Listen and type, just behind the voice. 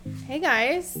Hey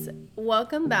guys,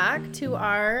 welcome back to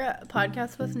our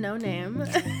podcast with no name.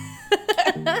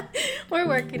 We're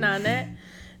working on it.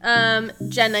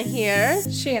 Jenna here.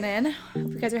 Shannon, hope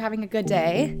you guys are having a good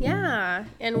day. Yeah,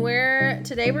 and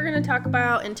today we're going to talk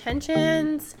about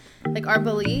intentions, like our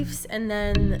beliefs, and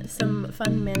then some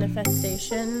fun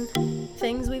manifestation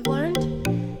things we've learned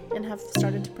and have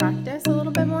started to practice a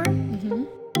little bit more.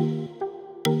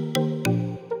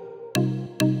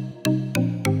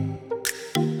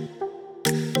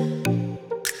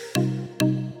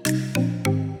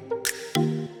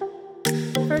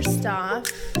 First off,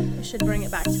 I should bring it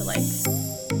back to like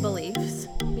beliefs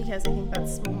because I think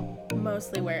that's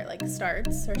mostly where it like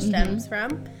starts or stems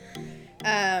from.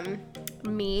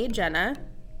 Me, Jenna,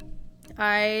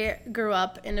 I grew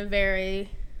up in a very,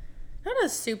 not a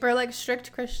super like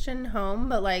strict Christian home,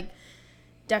 but like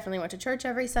definitely went to church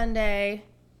every Sunday,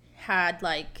 had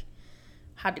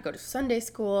to go to Sunday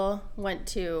school, went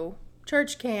to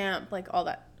church camp, like all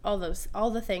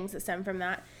the things that stem from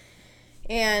that.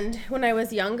 And when I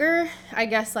was younger, I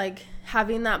guess like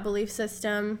having that belief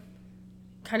system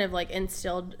kind of like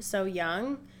instilled so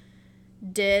young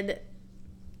did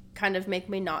kind of make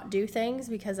me not do things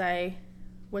because I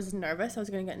was nervous I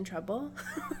was going to get in trouble.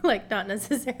 Like not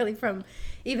necessarily from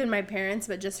even my parents,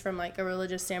 but just from like a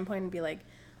religious standpoint and be like,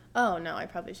 oh no, I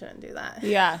probably shouldn't do that.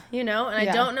 Yeah. You know? And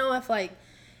I don't know if like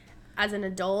as an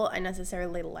adult I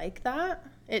necessarily like that.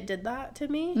 It did that to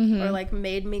me or like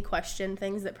made me question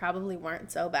things that probably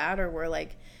weren't so bad or were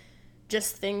like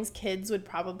just things kids would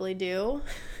probably do.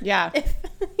 Yeah. If,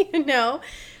 you know,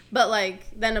 but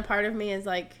like then a part of me is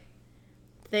like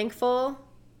thankful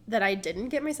that I didn't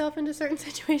get myself into certain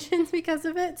situations because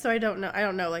of it. So I don't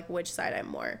know like which side I'm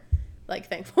more like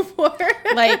thankful for.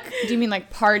 Like, do you mean like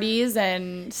parties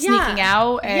and sneaking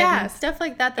out? And yeah, stuff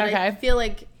like that okay. I feel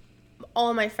like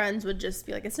all my friends would just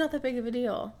be like, it's not that big of a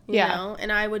deal, you know?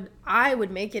 And I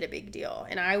would make it a big deal.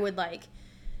 And I would like,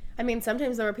 I mean,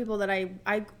 sometimes there were people that I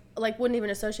like wouldn't even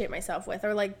associate myself with,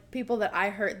 or like people that I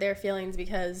hurt their feelings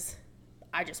because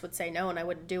I just would say no and I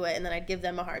wouldn't do it. And then I'd give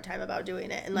them a hard time about doing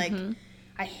it. And like,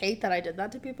 I hate that I did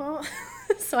that to people.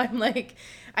 So I'm like,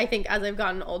 I think as I've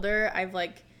gotten older, I've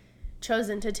like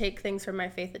chosen to take things from my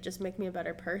faith that just make me a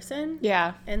better person.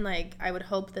 Yeah. And like, I would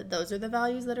hope that those are the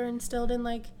values that are instilled in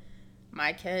like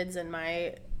my kids and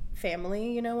my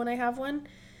family, you know, when I have one.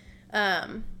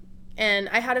 And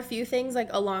I had a few things like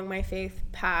along my faith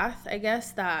path, I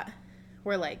guess, that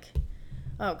were like,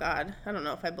 oh God, I don't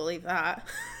know if I believe that.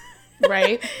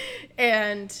 Right.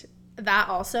 And that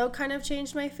also kind of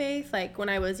changed my faith. Like when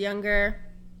I was younger,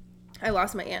 I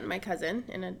lost my aunt and my cousin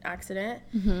in an accident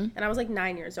and I was like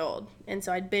 9 years old. And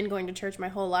so I'd been going to church my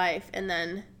whole life. And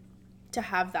then to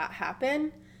have that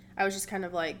happen, I was just kind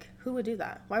of like, who would do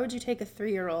that? Why would you take a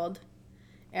 3-year-old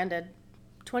and a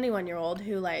 21-year-old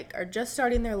who like are just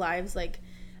starting their lives? Like,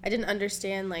 I didn't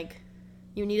understand like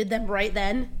you needed them right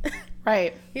then.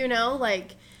 Right. You know,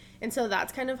 like, and so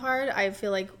that's kind of hard. I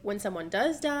feel like when someone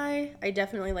does die, I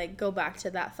definitely like go back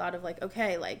to that thought of like,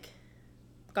 okay, like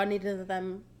God needed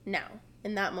them now.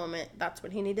 In that moment, that's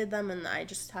when he needed them, and I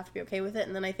just have to be okay with it.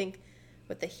 And then I think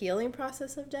with the healing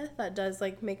process of death, that does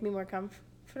like make me more comfortable.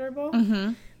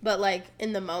 But like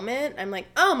in the moment, I'm like,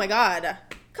 oh my God,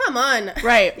 come on.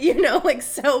 Right. You know, like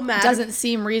so mad. Doesn't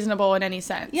seem reasonable in any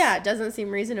sense. Yeah, it doesn't seem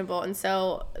reasonable. And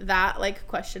so that like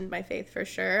questioned my faith for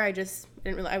sure. I just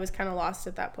didn't really, I was kind of lost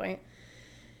at that point.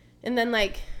 And then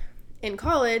like in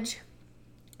college,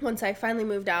 once I finally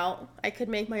moved out, I could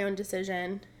make my own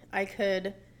decision. I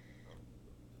could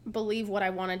believe what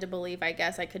I wanted to believe, I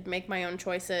guess. I could make my own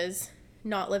choices.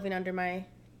 Not living under my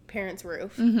parents'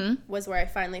 roof was where I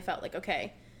finally felt like,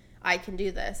 okay, I can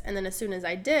do this. And then as soon as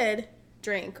I did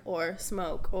drink or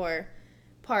smoke or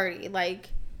party,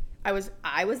 like I was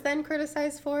then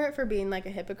criticized for it, for being like a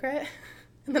hypocrite.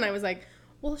 And then I was like,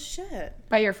 well, shit.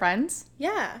 By your friends?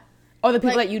 Yeah. Oh, the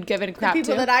people like, that you'd given crap to? The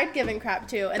people that I'd given crap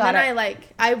to. And Got then it.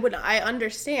 I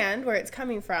understand where it's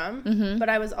coming from, but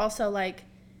I was also like,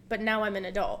 but now I'm an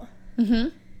adult.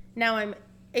 Now I'm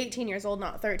 18 years old,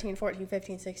 not 13, 14,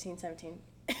 15, 16, 17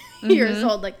 years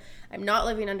old. Like, I'm not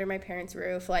living under my parents'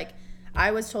 roof. Like,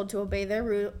 I was told to obey their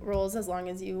rules as long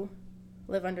as you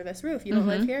live under this roof. You don't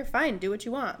live here? Fine, do what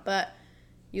you want. But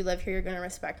you live here, you're going to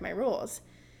respect my rules.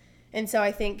 And so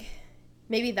I think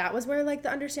maybe that was where, like, the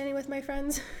understanding with my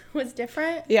friends was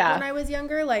different when I was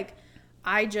younger. Like,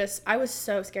 I was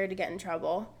so scared to get in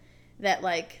trouble that,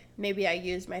 like, maybe I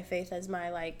used my faith as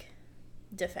my, like,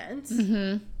 defense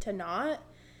to not.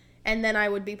 And then I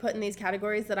would be put in these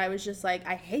categories that I was just like,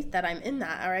 I hate that I'm in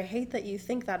that, or I hate that you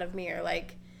think that of me, or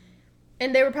like,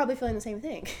 And they were probably feeling the same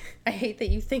thing. I hate that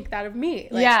you think that of me.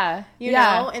 Like, yeah. You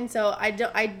know? And so I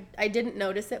didn't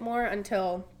notice it more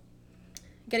until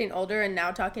getting older, and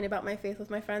now talking about my faith with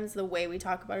my friends, the way we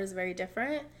talk about it is very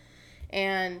different.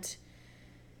 And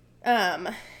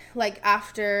like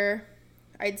after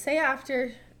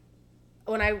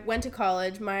when I went to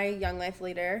college, my Young Life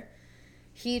leader,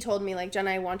 he told me, like,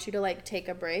 Jenna, I want you to, like, take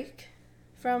a break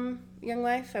from Young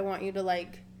Life. I want you to,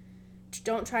 like,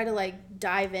 don't try to, like,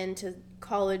 dive into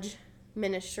college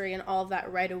ministry and all of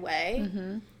that right away.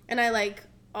 Mm-hmm. And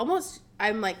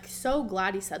I'm, like, so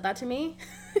glad he said that to me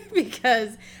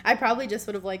because I probably just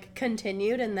would have, like,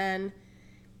 continued and then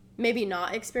maybe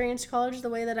not experienced college the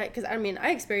way that because, I mean,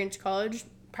 I experienced college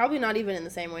probably not even in the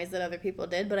same ways that other people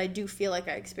did, but I do feel like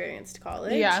I experienced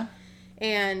college. Yeah.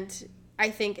 And I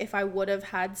think if I would have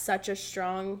had such a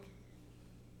strong,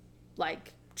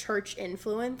 like, church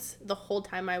influence the whole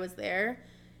time I was there,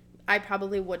 I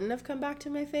probably wouldn't have come back to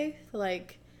my faith.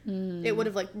 Like, it would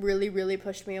have, like, really, really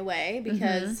pushed me away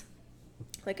because,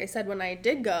 like I said, when I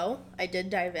did go, I did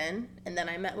dive in, and then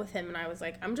I met with him, and I was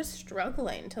like, I'm just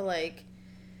struggling to, like,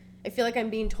 I feel like I'm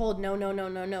being told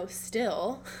no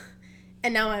still,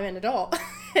 and now I'm an adult.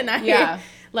 And I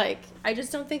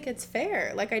just don't think it's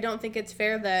fair. Like, I don't think it's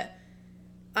fair that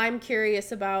I'm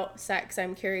curious about sex,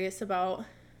 I'm curious about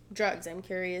drugs, I'm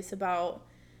curious about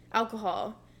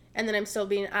alcohol, and then I'm still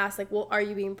being asked, like, well, are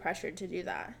you being pressured to do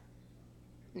that?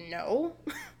 No.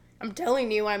 I'm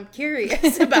telling you, I'm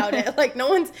curious about it. Like, no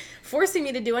one's forcing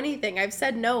me to do anything. I've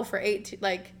said no for 18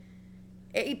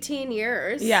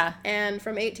 years. Yeah. And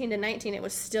from 18 to 19, it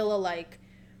was still a, like,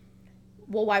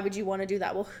 well, why would you want to do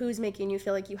that? Well, who's making you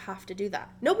feel like you have to do that?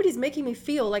 Nobody's making me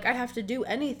feel like I have to do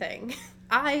anything.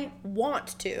 I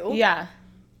want to. Yeah.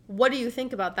 What do you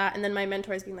think about that? And then my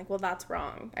mentor's being like, well, that's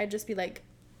wrong. I'd just be like,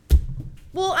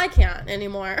 well, I can't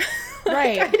anymore.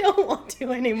 Right. I don't want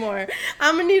to anymore.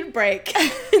 I'm going to need a break.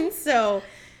 And so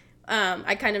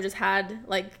I kind of just had,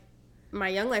 like, my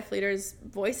Young Life leader's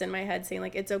voice in my head saying,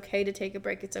 like, it's okay to take a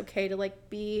break. It's okay to, like,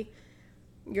 be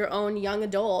your own young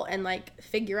adult and, like,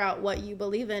 figure out what you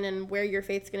believe in and where your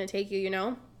faith's going to take you, you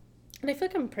know? And I feel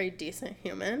like I'm a pretty decent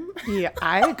human. Yeah,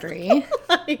 I agree.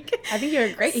 Like, I think you're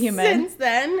a great human. Since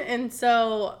then. And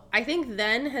so I think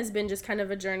then has been just kind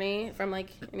of a journey from, like,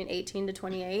 18 to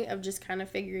 28 of just kind of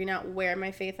figuring out where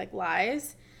my faith, like,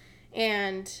 lies.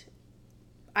 And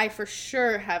I for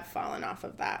sure have fallen off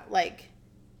of that. Like,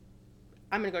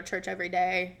 I'm going to go to church every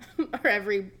day or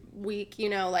every week, you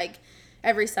know, like,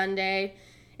 every Sunday.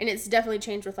 And it's definitely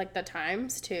changed with, like, the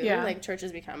times, too. Yeah. Like, church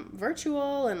has become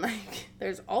virtual, and, like,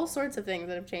 there's all sorts of things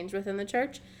that have changed within the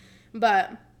church. But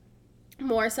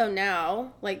more so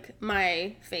now, like,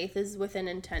 my faith is within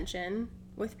intention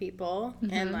with people,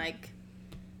 and, like,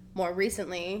 more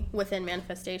recently within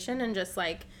manifestation, and just,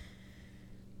 like,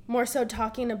 more so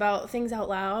talking about things out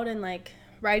loud and, like,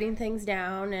 writing things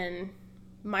down, and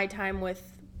my time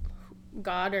with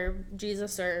God or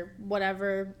Jesus or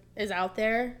whatever is out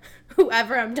there,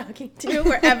 whoever I'm talking to,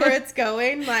 wherever it's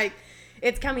going, like,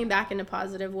 it's coming back in a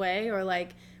positive way, or,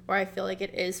 like, where I feel like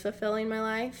it is fulfilling my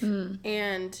life.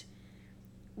 And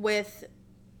with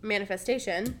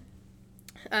manifestation,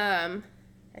 I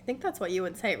think that's what you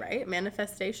would say, right?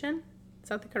 Manifestation? Is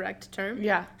that the correct term?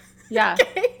 Yeah. Yeah.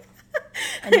 Okay.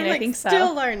 I mean, I'm, I think so.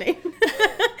 Still learning.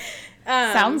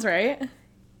 Sounds right.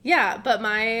 Yeah, but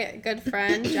my good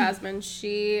friend, Jasmine,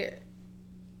 she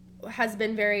has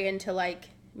been very into, like,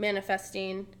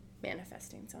 manifesting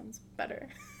sounds better.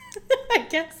 I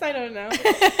guess, I don't know.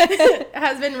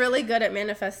 Has been really good at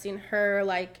manifesting her,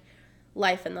 like,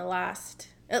 life in the last,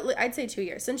 I'd say 2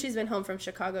 years. Since she's been home from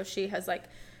Chicago, she has, like,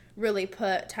 really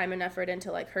put time and effort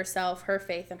into, like, herself, her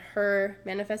faith, and her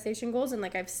manifestation goals. And,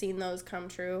 like, I've seen those come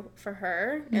true for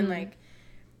her. And, like,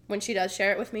 when she does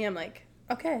share it with me, I'm like,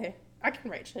 okay, I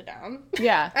can write shit down.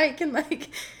 Yeah. I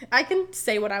can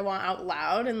say what I want out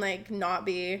loud and, like, not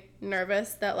be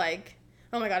nervous that, like,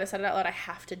 oh my God, I said it out loud, I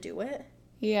have to do it.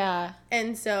 Yeah.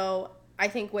 And so I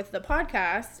think with the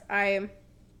podcast, I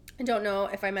don't know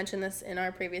if I mentioned this in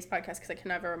our previous podcast because I can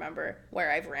never remember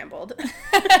where I've rambled.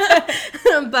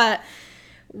 But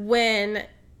when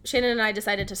Shannon and I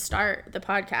decided to start the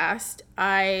podcast,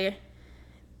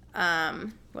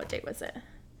 what date was it?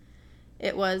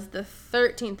 It was the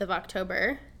 13th of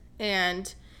October,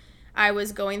 and I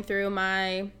was going through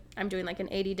I'm doing, like, an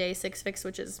 80-day 6-fix,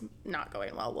 which is not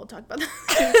going well. We'll talk about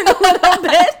that in a little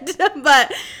bit.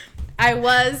 But I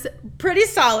was pretty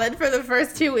solid for the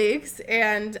first 2 weeks,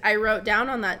 and I wrote down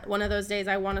on that one of those days,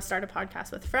 I want to start a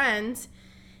podcast with friends.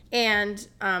 And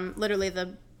literally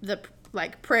the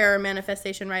like, prayer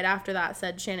manifestation right after that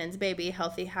said, Shannon's baby,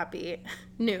 healthy, happy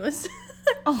news.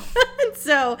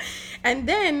 Oh. And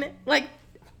then, like,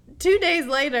 2 days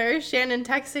later, Shannon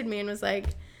texted me and was like,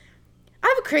 I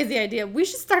have a crazy idea. We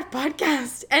should start a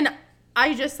podcast. And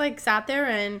I just, like, sat there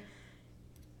and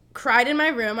cried in my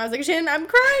room. I was like, Shannon, I'm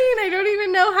crying. I don't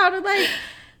even know how to, like,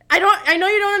 I know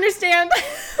you don't understand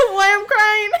why I'm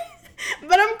crying,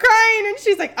 but I'm crying. And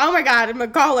she's like, oh my God, I'm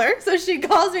gonna call her. So she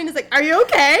calls me and is like, are you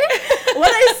okay?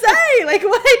 What'd I say? Like,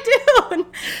 what'd I do? And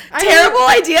Terrible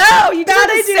idea. Oh, you bad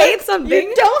didn't idea. say something.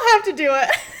 You don't have to do it.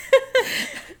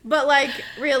 But, like,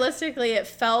 realistically, it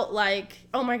felt like,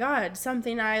 oh my God,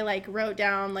 something I, like, wrote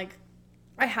down, like,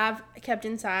 I have kept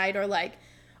inside, or, like,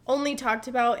 only talked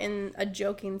about in a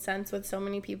joking sense with so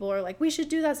many people, or, like, we should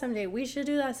do that someday. We should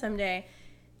do that someday.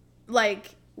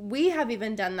 Like, we have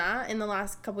even done that in the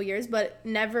last couple years, but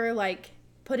never, like,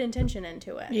 put intention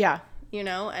into it. Yeah. You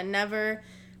know, and never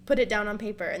put it down on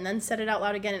paper and then said it out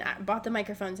loud again and bought the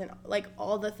microphones and, like,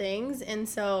 all the things. And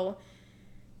so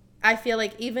I feel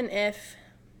like even if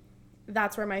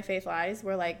that's where my faith lies,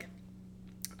 where, like,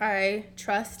 I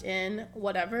trust in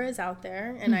whatever is out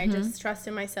there, and I just trust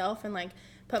in myself, and, like,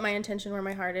 put my intention where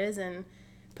my heart is, and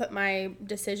put my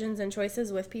decisions and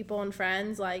choices with people and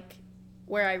friends, like,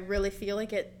 where I really feel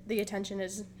like the attention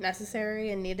is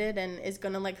necessary and needed and is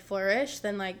gonna, like, flourish,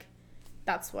 then, like,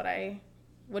 that's what I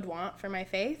would want for my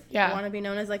faith. Yeah. I want to be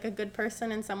known as, like, a good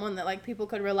person and someone that, like, people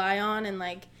could rely on, and,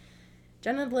 like,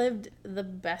 Jenna lived the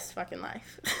best fucking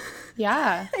life.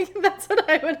 Yeah. Like, that's what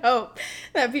I would hope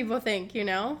that people think, you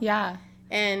know? Yeah.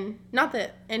 And not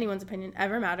that anyone's opinion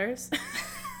ever matters.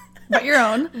 But your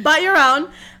own. But your own.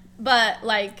 But,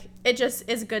 like, it just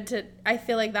is good to, I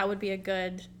feel like that would be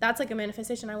that's, like, a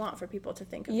manifestation I want for people to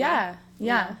think of. Yeah. Me.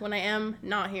 Yeah. You know, when I am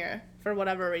not here, for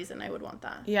whatever reason, I would want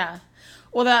that. Yeah.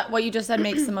 Well, what you just said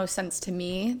makes the most sense to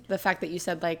me. The fact that you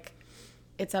said, like,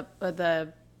 it's up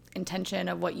the intention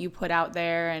of what you put out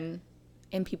there and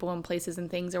in people and places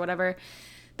and things or whatever,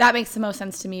 that makes the most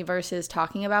sense to me versus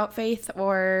talking about faith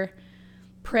or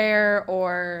prayer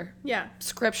or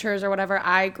scriptures or whatever.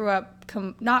 I grew up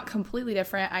not completely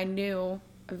different. I knew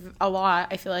a lot,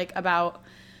 I feel like, about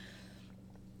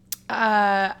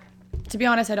to be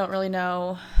honest, I don't really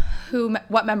know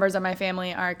what members of my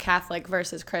family are Catholic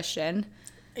versus Christian.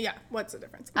 Yeah, what's the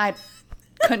difference? I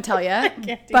couldn't tell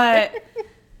you. But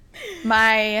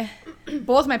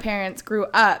both my parents grew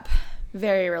up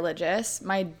very religious.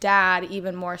 My dad,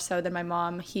 even more so than my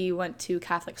mom, he went to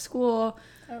Catholic school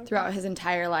throughout his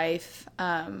entire life.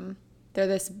 They're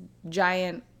this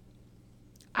giant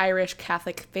Irish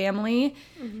Catholic family.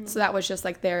 So that was just,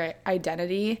 like, their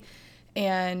identity.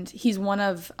 And he's one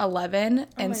of 11.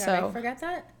 And God, I forget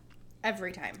that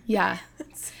every time. Yeah.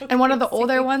 So and one of the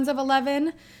older ones of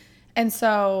 11. And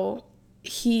so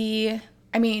him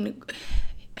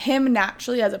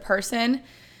naturally as a person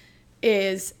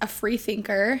is a free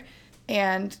thinker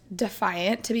and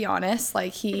defiant, to be honest.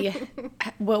 Like, he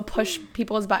will push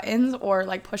people's buttons or,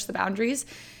 like, push the boundaries.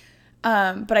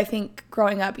 But I think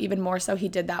growing up even more so, he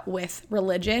did that with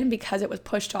religion because it was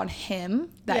pushed on him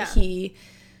that he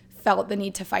felt the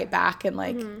need to fight back. And,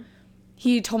 like,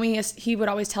 he would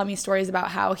always tell me stories about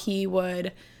how he's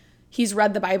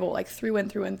read the Bible, like, through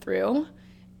and through and through.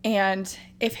 And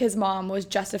if his mom was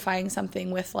justifying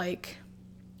something with, like,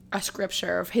 a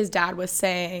scripture, if his dad was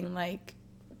saying, like,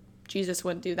 Jesus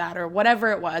wouldn't do that or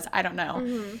whatever it was, I don't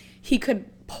know, he could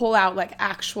pull out, like,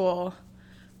 actual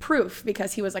proof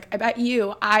because he was like, I bet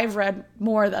you I've read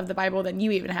more of the Bible than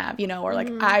you even have, you know, or, like,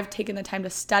 I've taken the time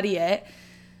to study it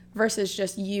versus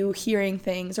just you hearing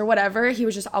things or whatever. He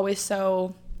was just always I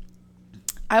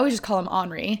always just call him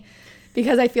Henri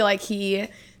because I feel like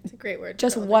it's a great word.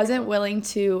 Just wasn't willing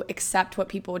to accept what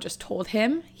people just told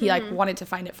him. He like wanted to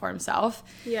find it for himself.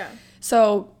 Yeah.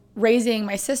 So raising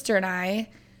my sister and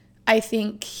I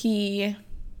think it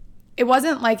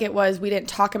wasn't like it was we didn't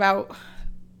talk about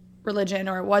religion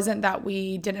or it wasn't that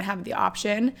we didn't have the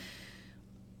option.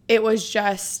 It was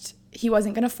just he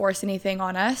wasn't going to force anything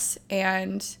on us,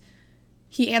 and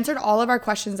he answered all of our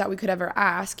questions that we could ever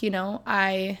ask. You know,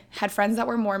 I had friends that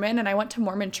were Mormon, and I went to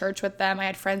Mormon church with them. I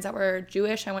had friends that were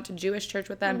Jewish. I went to Jewish church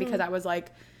with them because I was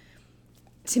like,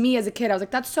 to me as a kid, I was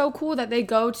like, that's so cool that they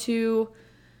go to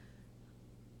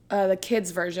the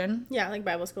kids' version. Yeah, like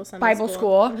Bible school, Sunday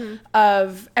school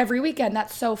of every weekend.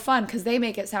 That's so fun because they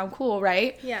make it sound cool,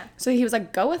 right? Yeah. So he was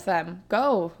like, go with them.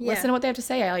 Go. Yeah. Listen to what they have to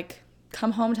say. I like,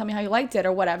 come home, tell me how you liked it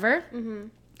or whatever.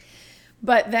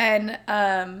 But then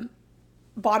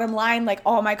bottom line, like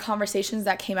all my conversations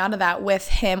that came out of that with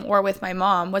him or with my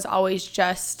mom was always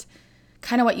just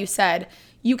kind of what you said.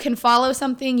 You can follow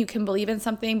something, you can believe in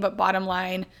something, but bottom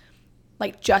line,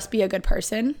 like just be a good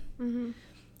person.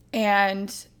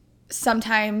 And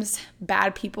sometimes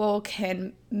bad people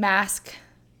can mask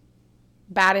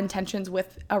bad intentions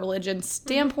with a religion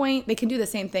standpoint. They can do the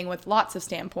same thing with lots of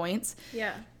standpoints.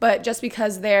 Yeah. But just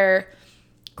because they're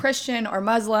Christian or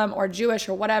Muslim or Jewish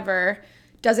or whatever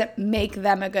doesn't make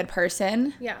them a good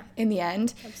person. Yeah. In the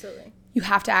end. Absolutely. You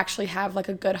have to actually have like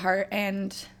a good heart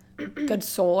and good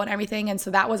soul and everything. And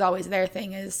so that was always their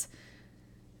thing, is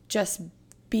just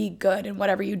be good in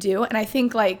whatever you do. And I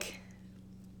think like,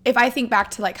 if I think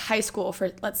back to like high school,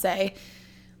 for let's say,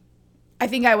 I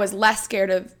think I was less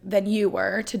scared of than you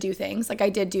were to do things. Like I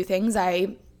did do things.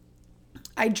 I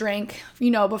drank,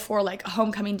 before like a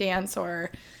homecoming dance,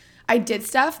 or I did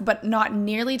stuff, but not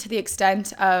nearly to the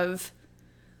extent of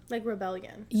like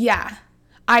rebellion. Yeah.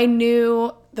 I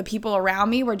knew the people around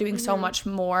me were doing so much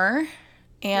more,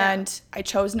 and I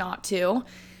chose not to.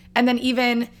 And then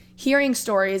even hearing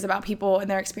stories about people and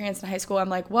their experience in high school, I'm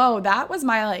like, whoa, that was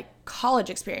my like college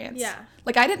experience. Yeah.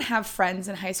 Like I didn't have friends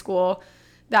in high school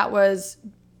that was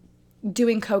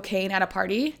doing cocaine at a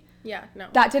party. Yeah, no.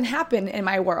 That didn't happen in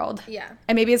my world. Yeah.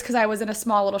 And maybe it's because I was in a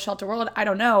small little shelter world. I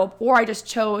don't know. Or I just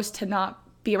chose to not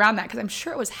be around that because I'm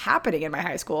sure it was happening in my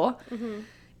high school. Mm-hmm.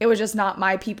 It was just not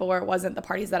my people, or it wasn't the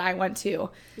parties that I went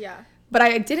to. Yeah. But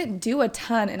I didn't do a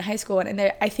ton in high school. And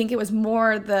I think it was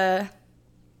more the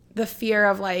fear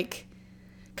of like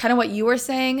kind of what you were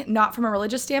saying, not from a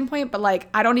religious standpoint, but like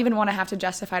I don't even want to have to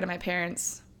justify to my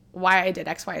parents why I did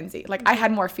X, Y, and Z. Like I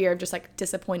had more fear of just like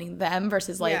disappointing them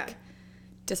versus like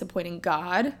disappointing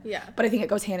God. Yeah. But I think it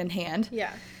goes hand in hand.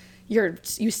 Yeah.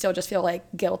 You still just feel like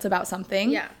guilt about something.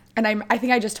 Yeah. And I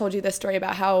think I just told you this story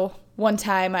about how one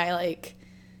time I like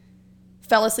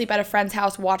fell asleep at a friend's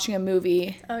house watching a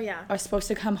movie. Oh yeah. I was supposed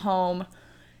to come home,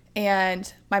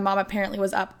 and my mom apparently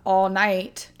was up all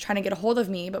night trying to get a hold of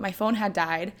me, but my phone had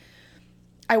died.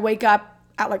 I wake up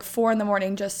at like 4 a.m.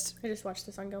 I just watched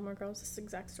this on Gilmore Girls, this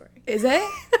exact story. Is it?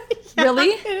 Yeah, Really?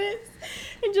 It is.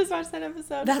 I just watched that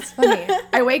episode. That's funny.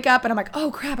 I wake up and I'm like,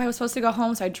 oh crap, I was supposed to go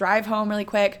home. So I drive home really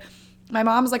quick. My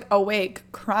mom's like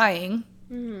awake, crying.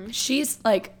 Mm-hmm. She's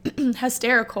like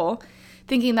hysterical,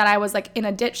 thinking that I was like in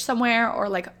a ditch somewhere, or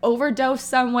like overdosed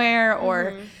somewhere,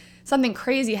 or something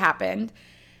crazy happened.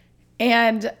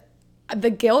 And the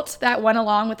guilt that went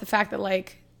along with the fact that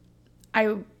like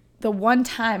the one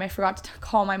time I forgot to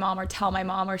call my mom or tell my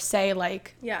mom or say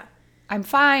like, yeah, I'm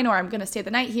fine, or I'm going to stay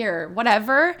the night here, or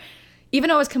whatever, even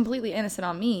though it was completely innocent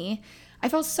on me, I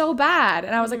felt so bad.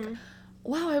 And I was like,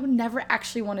 wow, I would never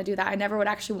actually want to do that. I never would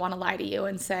actually want to lie to you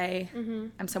and say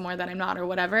I'm somewhere that I'm not, or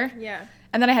whatever. Yeah.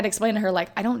 And then I had to explain to her, like,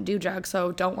 I don't do drugs,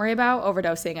 so don't worry about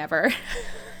overdosing ever.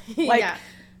 Like, yeah.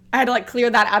 I had to like clear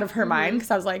that out of her mind,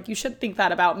 because I was like, you should think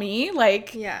that about me.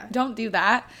 Like, don't do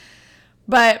that.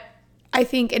 But I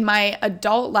think in my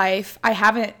adult life, I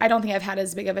don't think I've had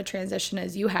as big of a transition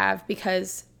as you have,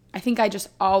 because I think I just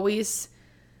always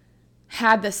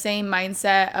had the same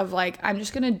mindset of like, I'm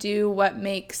just going to do what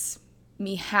makes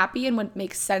me happy and what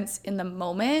makes sense in the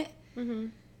moment,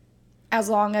 as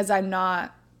long as I'm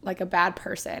not like a bad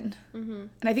person. And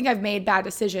I think I've made bad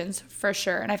decisions for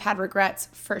sure, and I've had regrets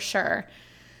for sure.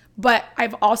 But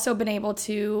I've also been able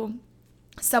to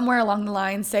somewhere along the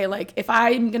line say like, if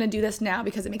I'm going to do this now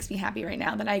because it makes me happy right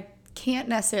now, then I can't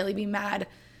necessarily be mad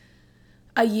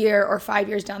a year or 5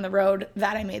 years down the road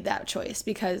that I made that choice,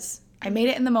 because I made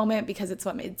it in the moment because it's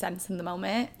what made sense in the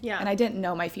moment. Yeah. And I didn't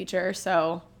know my future.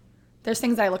 So there's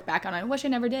things that I look back on, I wish I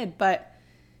never did, but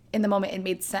in the moment it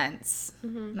made sense.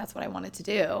 And that's what I wanted to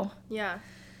do. Yeah.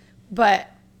 But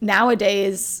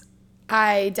nowadays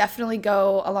I definitely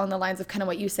go along the lines of kind of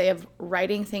what you say of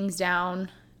writing things down.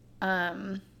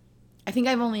 I think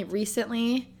I've only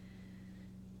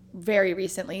very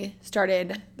recently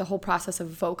started the whole process of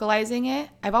vocalizing it.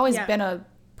 I've always been a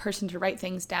person to write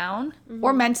things down,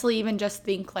 or mentally even just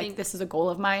think like this is a goal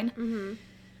of mine.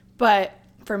 But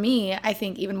for me, I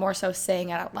think even more so saying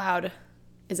it out loud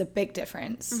is a big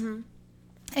difference.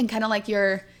 And kind of like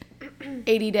your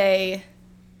 80-day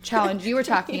challenge you were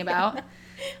talking about,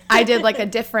 I did like a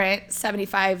different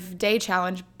 75-day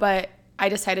challenge, but I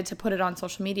decided to put it on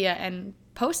social media and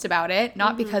post about it,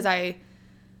 not because I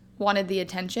wanted the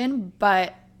attention,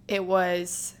 but it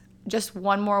was just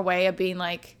one more way of being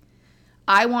like,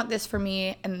 I want this for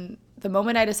me. And the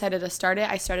moment I decided to start it,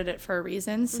 I started it for a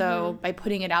reason. So by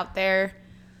putting it out there,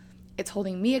 it's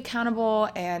holding me accountable,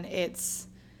 and it's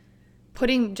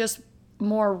putting just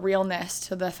more realness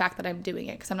to the fact that I'm doing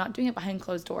it, because I'm not doing it behind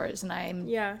closed doors, and I'm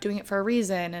doing it for a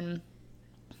reason and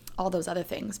all those other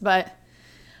things. But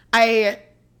I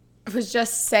was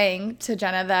just saying to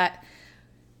Jenna that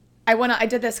I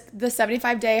did the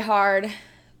 75-day hard.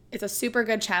 It's a super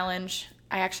good challenge.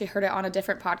 I actually heard it on a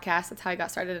different podcast. That's how I got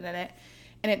started in it.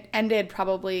 and it ended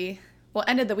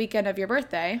ended the weekend of your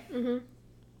birthday. Mm-hmm.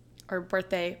 Or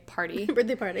birthday party.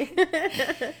 Birthday party.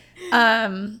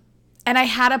 And I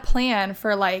had a plan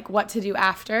for like what to do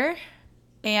after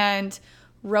and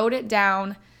wrote it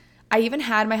down. I even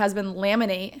had my husband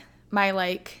laminate my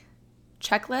like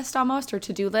checklist almost, or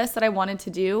to-do list that I wanted to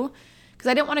do, because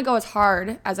I didn't want to go as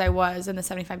hard as I was in the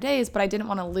 75 days, but I didn't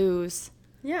want to lose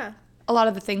Yeah. a lot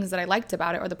of the things that I liked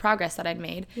about it or the progress that I'd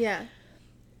made. Yeah.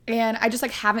 And I just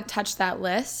like haven't touched that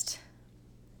list.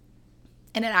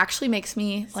 And it actually makes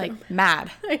me like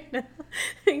mad. I know.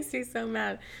 Makes me so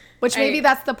mad. Which maybe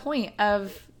that's the point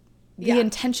of the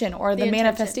intention or the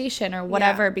manifestation or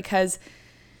whatever, because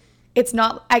it's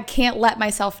not, I can't let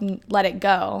myself let it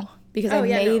go, because I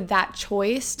made that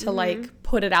choice to like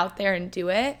put it out there and do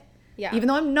it. Yeah. Even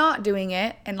though I'm not doing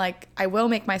it, and like I will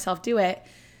make myself do it,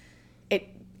 it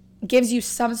gives you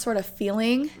some sort of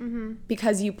feeling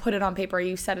because you put it on paper,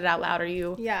 you said it out loud, or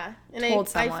you told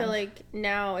someone. I feel like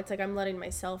now it's like I'm letting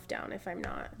myself down if I'm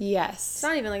not. Yes. It's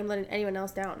not even like I'm letting anyone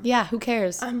else down. Yeah, who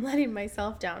cares? I'm letting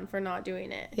myself down for not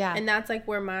doing it. Yeah. And that's like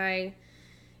where my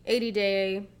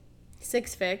 80-day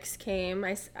 6 fix came.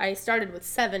 I started with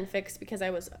 7 fix because I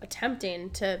was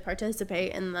attempting to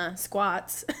participate in the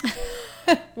squats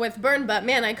with Burn Butt.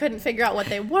 Man, I couldn't figure out what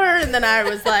they were, and then I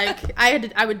was like,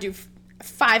 I would do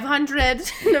 500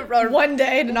 one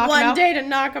day to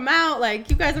knock them out.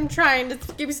 Like, you guys, I'm trying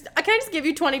to give you, can I just give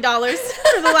you $20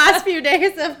 for the last few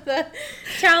days of the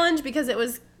challenge, because it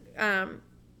was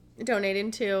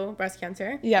donating to breast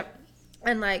cancer. Yep.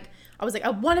 And like, I was like,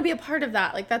 I want to be a part of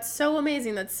that. Like, that's so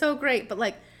amazing. That's so great. But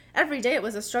like, every day it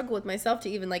was a struggle with myself to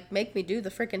even like make me do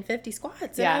the freaking 50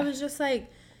 squats. And I was just like,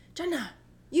 Jenna,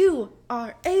 you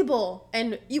are able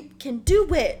and you can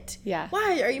do it. Yeah.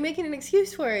 Why are you making an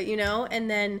excuse for it, you know? And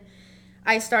then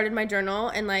I started my journal,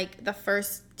 and like the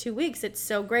first 2 weeks, it's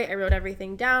so great. I wrote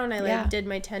everything down. I like did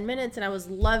my 10 minutes, and I was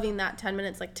loving that 10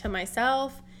 minutes like to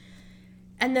myself.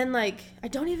 And then like, I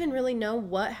don't even really know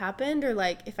what happened, or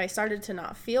like if I started to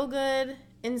not feel good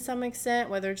in some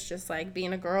extent, whether it's just like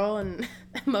being a girl and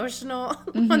emotional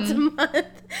once a month.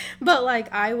 But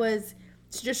like, I was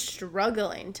just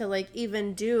struggling to like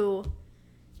even do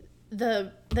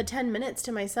the 10 minutes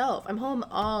to myself. I'm home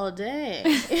all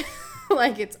day.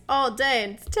 Like, it's all day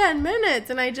and it's 10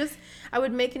 minutes, and I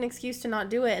would make an excuse to not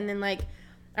do it. And then like,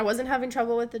 I wasn't having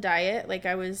trouble with the diet. Like,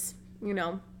 I was,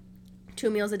 2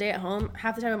 meals a day at home.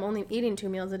 Half the time I'm only eating 2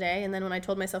 meals a day. And then when I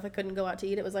told myself I couldn't go out to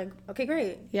eat, it was like, okay,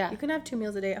 great. Yeah. You can have 2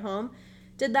 meals a day at home.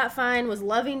 Did that fine. Was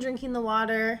loving drinking the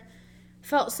water.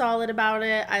 Felt solid about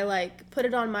it. I like put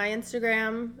it on my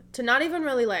Instagram to not even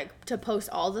really like to post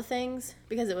all the things,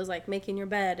 because it was like making your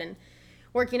bed and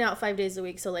working out 5 days a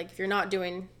week. So like, if you're not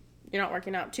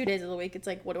working out 2 days of the week, it's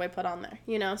like, what do I put on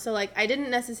there? So like, I didn't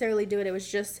necessarily do it. It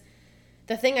was just,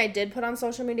 the thing I did put on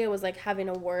social media was like having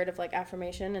a word of like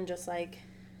affirmation and just like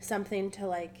something to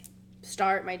like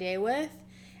start my day with.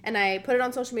 And I put it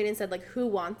on social media and said like, who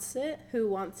wants it? Who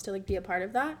wants to like be a part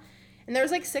of that? And there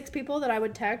was like 6 people that I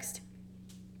would text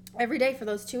every day for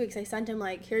those 2 weeks. I sent him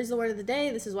like, here's the word of the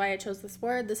day. This is why I chose this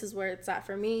word. This is where it's at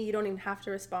for me. You don't even have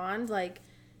to respond. Like,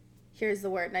 here's the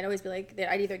word. And I'd always be like,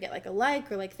 I'd either get like a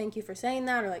like, or like, thank you for saying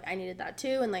that, or like, I needed that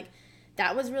too. And like,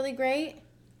 that was really great.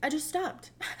 I just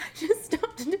stopped.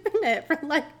 Doing it for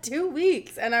like 2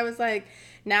 weeks. And I was like,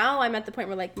 now I'm at the point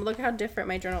where like, look how different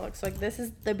my journal looks. Like, this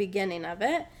is the beginning of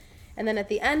it. And then at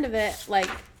the end of it,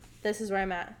 like, this is where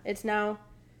I'm at. It's now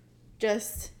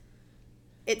just,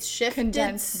 it's shifted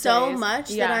condensed so days. Much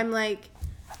that I'm like,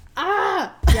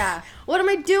 what am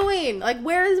I doing? Like,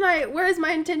 where is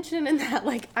my intention in that?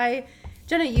 Like,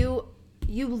 Jenna, you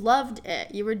loved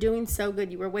it. You were doing so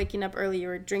good. You were waking up early. You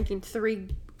were drinking 3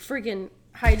 freaking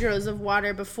hydros of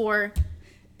water before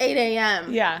 8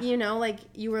 a.m. Yeah. Like,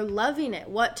 you were loving it.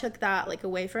 What took that like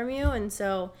away from you? And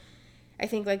so I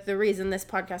think like the reason this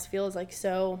podcast feels like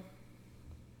so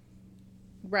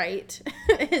right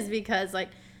is because like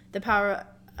the power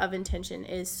of intention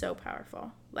is so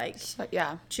powerful. Like,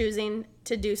 choosing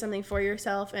to do something for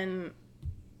yourself, and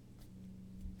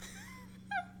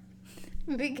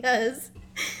because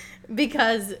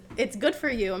it's good for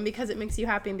you, and because it makes you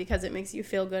happy, and because it makes you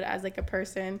feel good as like a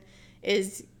person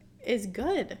is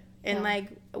good. And like,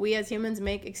 we as humans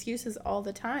make excuses all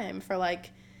the time for like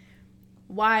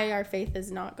why our faith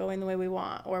is not going the way we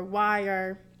want, or why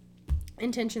our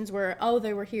intentions were,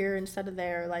 they were here instead of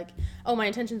there. Like, my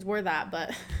intentions were that,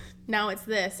 but now it's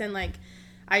this. And like,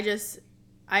 I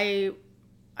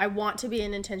want to be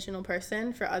an intentional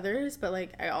person for others, but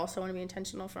like, I also want to be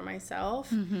intentional for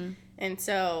myself. Mm-hmm. And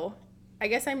so I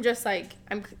guess I'm just like,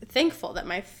 I'm thankful that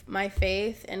my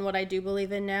faith and what I do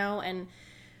believe in now, and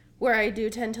where I do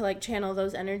tend to like channel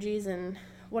those energies and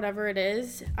whatever it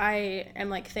is, I am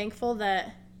like thankful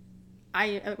that I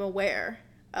am aware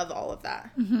of all of that.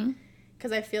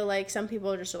 Because I feel like some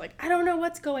people are just like, I don't know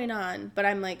what's going on. But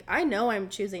I'm like, I know I'm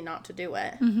choosing not to do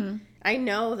it. I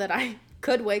know that I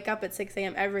could wake up at 6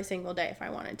 a.m. every single day if I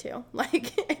wanted to.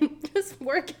 Like, and just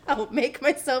work out, make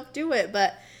myself do it.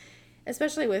 But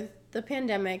especially with the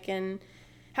pandemic and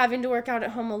having to work out at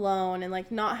home alone and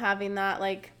like not having that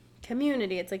like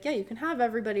community, it's like, yeah, you can have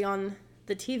everybody on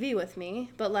the TV with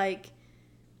me, but like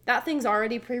that thing's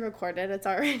already pre-recorded. It's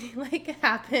already like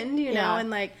happened, you know, and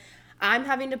like I'm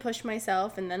having to push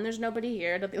myself, and then there's nobody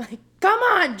here to be like, come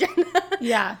on, Jenna.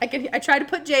 Yeah. I try to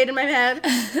put Jade in my head.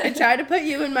 I try to put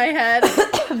you in my head.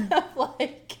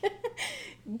 Like,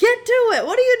 get to it.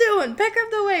 What are you doing? Pick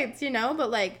up the weights, you know? But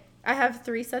like, I have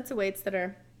 3 sets of weights that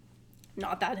are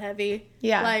not that heavy.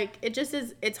 Yeah. Like, it just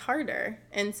is, it's harder.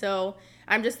 And so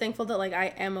I'm just thankful that like I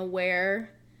am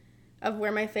aware of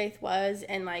where my faith was,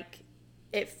 and like,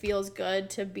 it feels good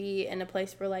to be in a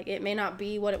place where like it may not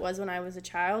be what it was when I was a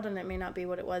child, and it may not be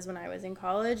what it was when I was in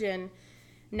college, and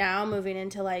now moving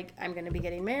into like I'm going to be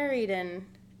getting married and,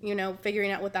 you know,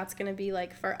 figuring out what that's going to be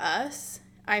like for us.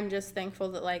 I'm just thankful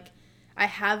that like I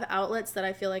have outlets that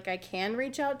I feel like I can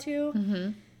reach out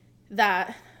to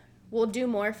that will do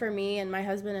more for me and my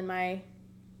husband and my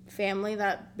family.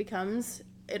 That becomes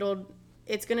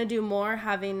it's going to do more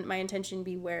having my intention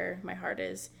be where my heart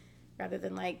is, rather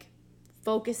than like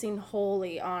focusing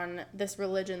wholly on this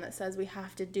religion that says we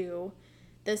have to do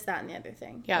this, that, and the other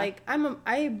thing. Yeah. Like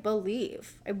I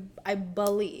believe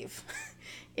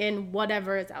in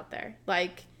whatever is out there.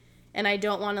 Like, and I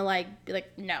don't want to like be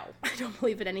like, no, I don't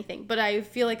believe in anything. But I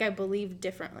feel like I believe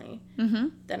differently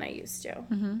than I used to.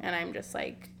 And I'm just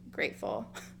like grateful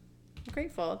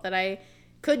that I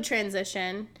could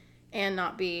transition and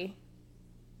not be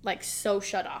like so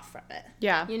shut off from it.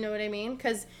 Yeah. You know what I mean?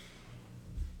 Because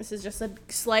this is just a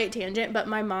slight tangent, but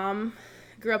my mom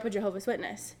grew up a Jehovah's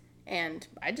Witness, and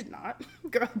I did not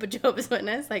grow up a Jehovah's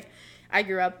Witness. Like, I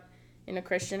grew up in a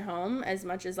Christian home, as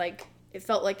much as, like, it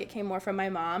felt like it came more from my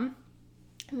mom.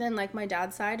 And then, like, my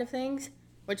dad's side of things,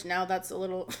 which now that's it's a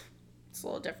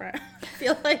little different, I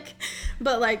feel like.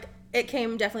 But, like, it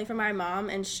came definitely from my mom,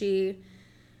 and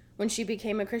when she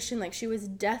became a Christian, like, she was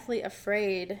deathly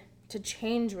afraid to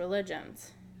change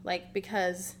religions. Like,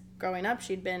 because growing up,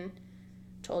 she'd been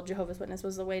told Jehovah's Witness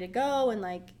was the way to go, and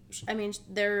like, I mean,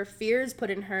 there are fears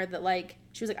put in her that like,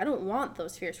 she was like, I don't want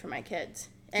those fears for my kids,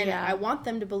 and I want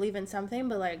them to believe in something,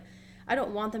 but like, I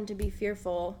don't want them to be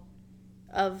fearful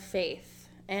of faith,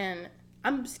 and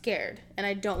I'm scared, and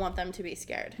I don't want them to be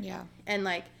scared. Yeah. And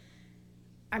like,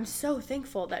 I'm so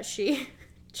thankful that she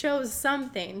chose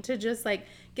something to just like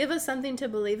give us something to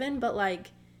believe in, but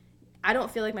like, I don't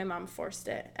feel like my mom forced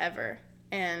it ever,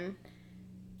 and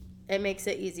it makes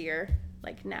it easier.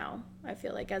 Like now, I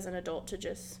feel like as an adult to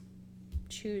just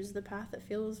choose the path that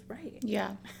feels right.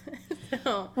 Yeah.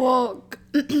 So. Well,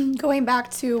 going back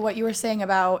to what you were saying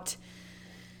about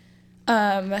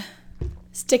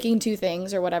sticking to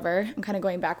things or whatever, I'm kind of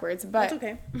going backwards, but That's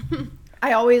okay.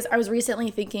 I was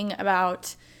recently thinking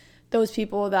about those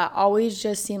people that always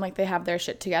just seem like they have their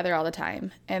shit together all the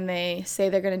time, and they say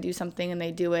they're going to do something and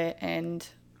they do it, and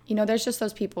you know, there's just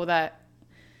those people that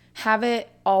have it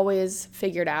always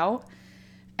figured out.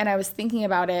 And I was thinking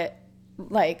about it,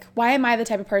 like, why am I the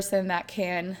type of person that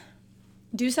can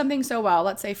do something so well,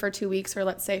 let's say for 2 weeks, or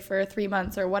let's say for 3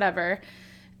 months or whatever,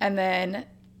 and then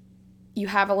you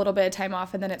have a little bit of time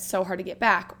off and then it's so hard to get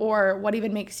back? Or what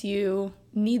even makes you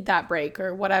need that break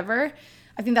or whatever?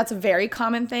 I think that's a very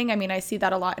common thing. I mean, I see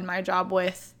that a lot in my job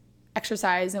with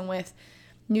exercise and with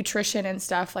nutrition and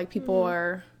stuff. Like, people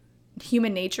are,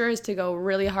 human nature is to go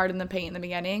really hard in the paint in the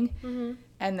beginning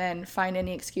and then find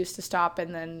any excuse to stop,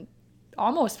 and then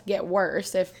almost get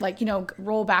worse if, like, you know,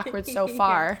 roll backwards so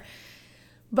far.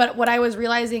 But what I was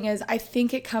realizing is I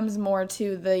think it comes more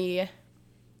to the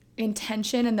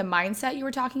intention and the mindset you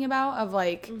were talking about of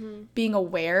like being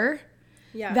aware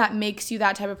that makes you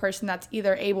that type of person that's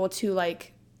either able to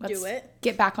like, let's do it,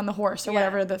 get back on the horse or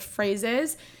whatever the phrase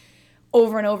is,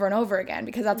 over and over and over again,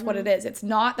 because that's what it is. It's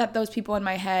not that those people in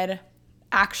my head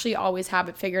actually always have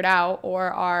it figured out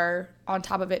or are on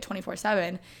top of it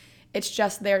 24/7. It's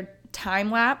just their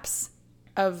time lapse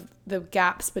of the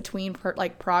gaps between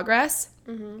progress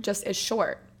just is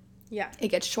short. Yeah. It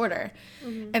gets shorter.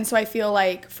 And so I feel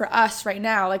like for us right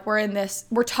now, like,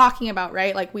 we're talking about,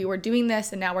 right? Like, we were doing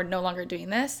this and now we're no longer doing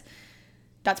this.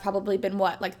 That's probably been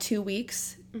what, like 2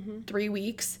 weeks, 3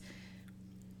 weeks.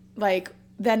 Like,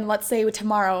 then let's say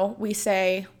tomorrow we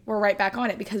say we're right back on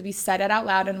it because we said it out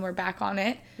loud and we're back on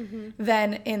it.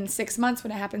 Then in 6 months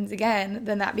when it happens again,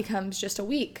 then that becomes just a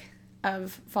week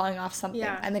of falling off something,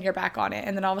 and then you're back on it.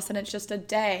 And then all of a sudden it's just a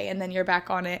day, and then you're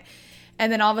back on it.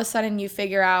 And then all of a sudden you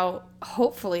figure out,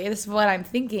 hopefully, this is what I'm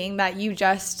thinking, that you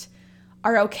just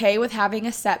are okay with having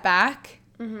a setback,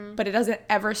 but it doesn't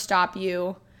ever stop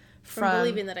you from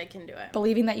believing that I can do it.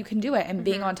 Believing that you can do it and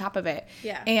being on top of it.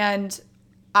 Yeah. And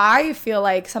I feel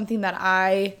like something that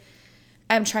I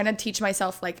am trying to teach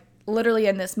myself, like literally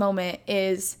in this moment,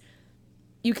 is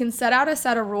you can set out a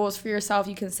set of rules for yourself.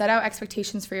 You can set out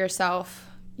expectations for yourself.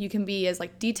 You can be as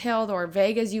like detailed or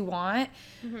vague as you want,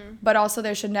 but also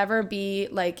there should never be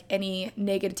like any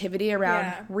negativity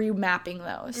around remapping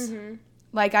those.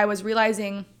 Like I was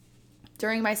realizing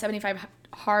during my 75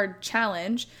 hard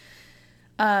challenge,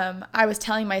 I was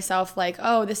telling myself like,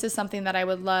 oh, this is something that I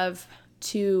would love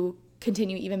to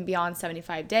continue even beyond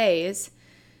 75 days.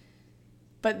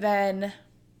 But then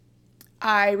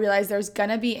I realized there's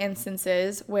gonna be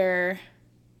instances where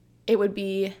it would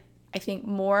be, I think,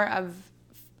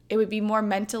 it would be more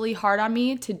mentally hard on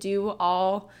me to do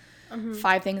all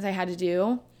 5 things I had to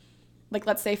do. Like,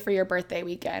 let's say for your birthday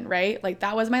weekend, right? Like,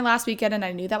 that was my last weekend, and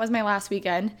I knew that was my last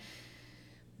weekend.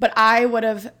 But I would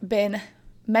have been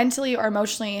mentally or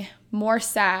emotionally more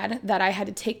sad that I had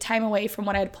to take time away from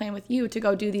what I had planned with you to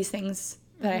go do these things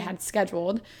that I had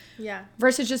scheduled. Yeah.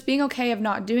 Versus just being okay of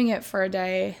not doing it for a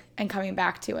day and coming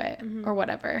back to it or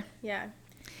whatever. Yeah.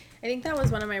 I think that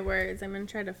was one of my words. I'm going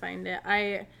to try to find it.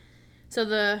 I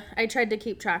tried to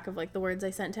keep track of like the words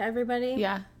I sent to everybody.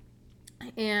 Yeah.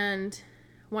 And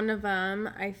one of them,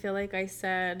 I feel like I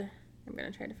said, I'm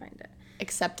going to try to find it.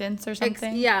 Acceptance or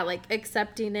something? Yeah, like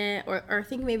accepting it, or I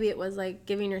think maybe it was like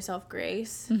giving yourself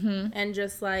grace and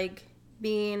just like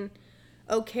being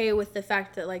okay with the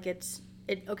fact that like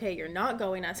okay, you're not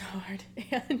going as hard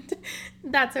and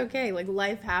that's okay. Like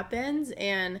life happens,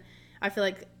 and I feel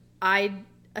like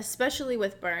especially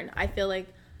with Burn, I feel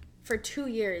like for 2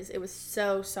 years it was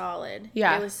so solid.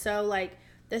 Yeah. It was so like,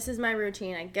 this is my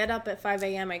routine. I get up at 5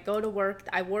 a.m., I go to work,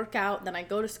 I work out, then I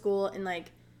go to school, and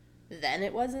like then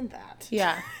it wasn't that.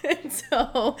 Yeah. And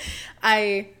so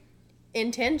I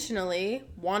intentionally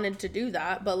wanted to do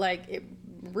that, but like it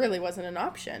really wasn't an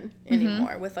option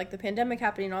anymore with like the pandemic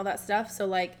happening and all that stuff. So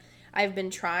like I've been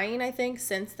trying, I think,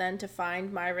 since then to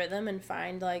find my rhythm and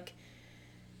find like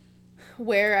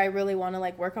where I really want to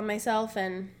like work on myself,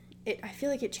 and I feel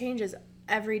like it changes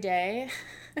every day.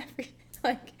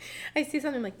 Like I see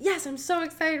something, I'm like, yes, I'm so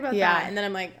excited about that, and then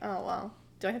I'm like, oh well,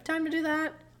 do I have time to do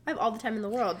that? I have all the time in the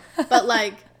world, but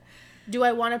like do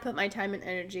I want to put my time and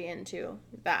energy into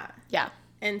that? Yeah.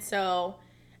 And so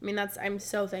I mean, I'm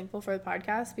so thankful for the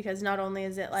podcast, because not only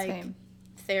is it like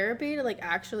therapy to like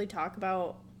actually talk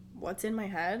about what's in my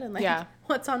head and like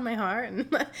what's on my heart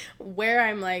and where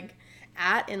I'm like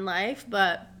at in life,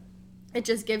 but it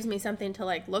just gives me something to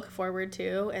like look forward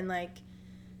to and like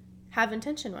have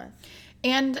intention with.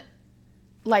 And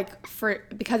like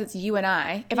because it's you and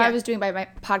I, if I was doing my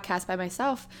podcast by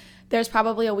myself, there's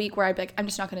probably a week where I'd be like, I'm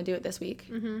just not going to do it this week.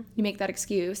 You make that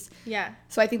excuse. Yeah.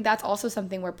 So I think that's also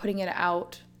something where putting it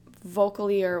out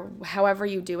vocally or however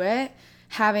you do it,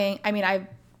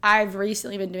 I've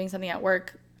recently been doing something at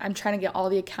work. I'm trying to get all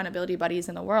the accountability buddies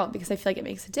in the world, because I feel like it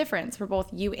makes a difference for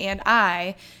both you and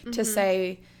I to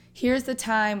say, here's the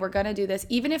time, we're going to do this.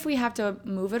 Even if we have to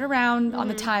move it around on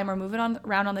the time or move it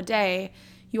around on the day,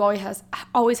 you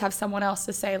always have someone else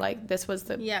to say, like, this was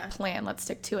the plan, let's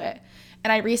stick to it.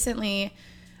 And I recently,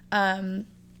 I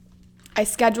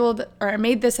scheduled, or I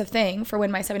made this a thing for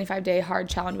when my 75-day hard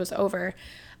challenge was over.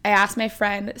 I asked my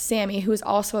friend, Sammy, who's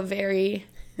also a very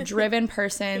driven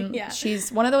person.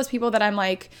 She's one of those people that I'm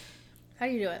like, how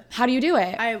do you do it? How do you do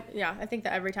it? I think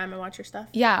that every time I watch her stuff.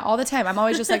 Yeah, all the time. I'm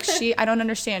always just like, I don't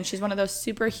understand. She's one of those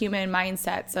superhuman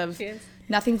mindsets of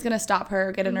nothing's going to stop her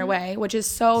or get in her way, which is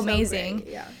so amazing.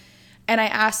 Great. Yeah. And I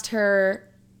asked her,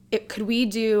 could we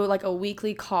do like a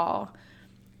weekly call?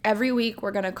 Every week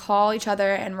we're going to call each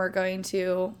other, and we're going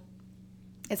to,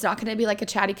 it's not going to be like a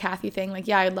chatty Cathy thing. Like,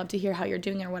 yeah, I'd love to hear how you're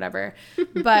doing or whatever.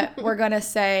 But we're going to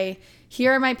say,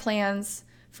 here are my plans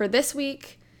for this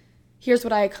week. Here's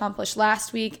what I accomplished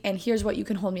last week, and here's what you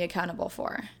can hold me accountable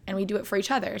for. And we do it for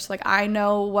each other. So like, I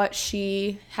know what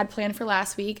she had planned for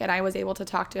last week, and I was able to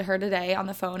talk to her today on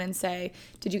the phone and say,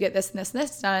 did you get this and this and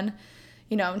this done?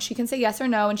 You know, and she can say yes or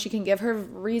no, and she can give her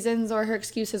reasons or her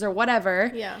excuses or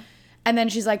whatever. Yeah. And then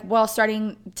she's like, well,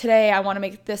 starting today, I want to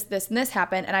make this, this, and this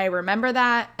happen. And I remember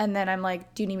that. And then I'm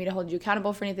like, do you need me to hold you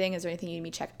accountable for anything? Is there anything you need me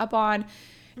to check up on?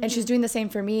 And she's doing the same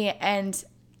for me. And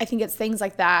I think it's things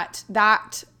like that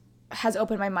has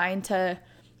opened my mind to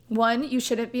one, you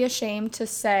shouldn't be ashamed to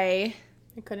say,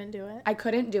 I couldn't do it. I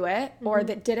couldn't do it, or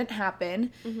that didn't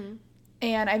happen.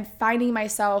 And I'm finding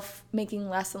myself making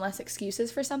less and less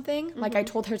excuses for something. Like I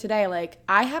told her today, like,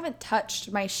 I haven't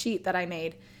touched my sheet that I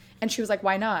made. And she was like,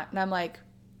 why not? And I'm like,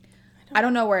 I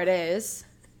don't know where it is,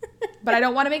 but I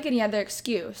don't want to make any other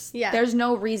excuse. Yeah. There's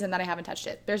no reason that I haven't touched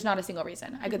it. There's not a single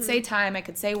reason. I could say time, I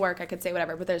could say work, I could say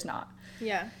whatever, but there's not.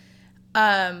 Yeah.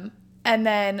 And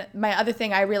then my other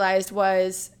thing I realized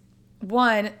was,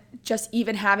 one, just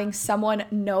even having someone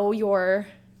know your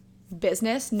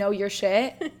business, know your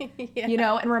shit, Yeah. you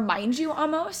know, and remind you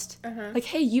almost. Like,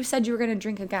 hey, you said you were going to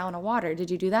drink a gallon of water.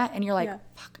 Did you do that? And you're like, Yeah.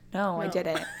 fuck, no, I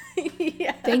didn't.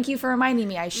 Yeah. Thank you for reminding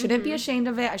me. I shouldn't be ashamed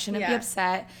of it. I shouldn't be Yeah.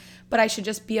 upset, but I should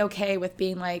just be okay with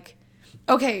being like,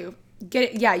 okay, get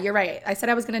it. Yeah, you're right. I said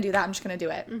I was going to do that. I'm just going to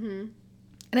do it. And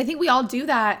I think we all do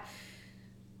that.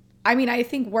 I mean, I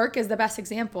think work is the best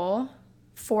example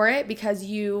for it because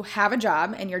you have a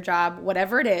job and your job,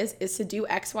 whatever it is to do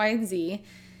X, Y, and Z.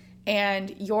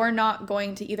 And you're not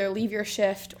going to either leave your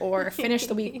shift or finish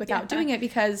the week without doing it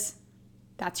because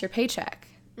that's your paycheck.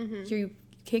 You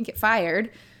can't get fired,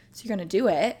 so you're going to do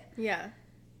it. Yeah.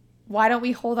 Why don't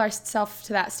we hold ourselves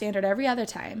to that standard every other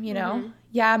time, you know?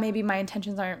 Yeah, maybe my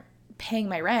intentions aren't paying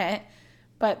my rent,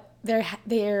 but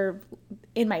they're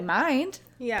in my mind.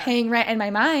 Yeah. Paying rent in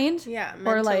my mind. Yeah.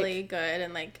 Or Mentally good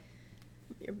and like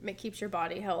it keeps your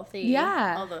body healthy.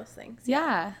 Yeah. All those things.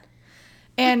 Yeah.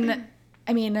 And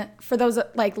I mean, for those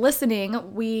like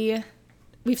listening, we've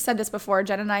said this before.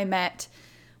 Jen and I met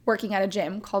working at a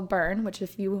gym called Burn, which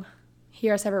if you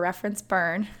hear us ever reference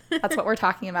Burn, that's what we're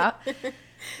talking about.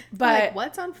 But Like,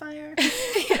 what's on fire?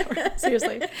 yeah,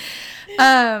 seriously.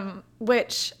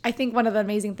 Which I think one of the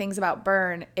amazing things about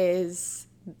Burn is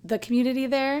the community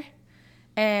there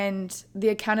and the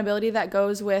accountability that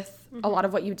goes with a lot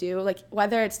of what you do. Like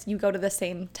whether it's you go to the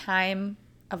same time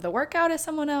of the workout as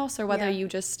someone else or whether you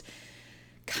just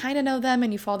kind of know them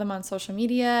and you follow them on social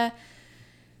media.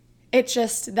 It's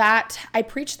just that I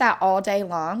preach that all day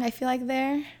long, I feel like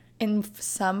there in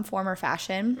some form or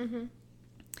fashion.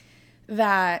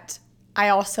 That I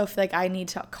also feel like I need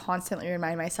to constantly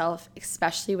remind myself,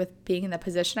 especially with being in the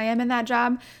position I am in that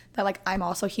job, that like I'm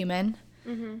also human.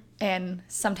 And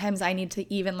sometimes I need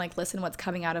to even like listen what's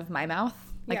coming out of my mouth.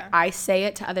 Like I say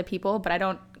it to other people, but I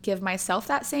don't give myself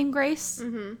that same grace.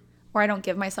 Or I don't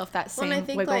give myself that same I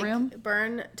think wiggle like room.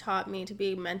 Burn taught me to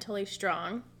be mentally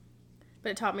strong,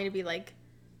 but it taught me to be like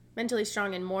mentally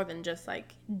strong and more than just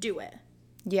like do it.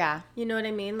 Yeah. You know what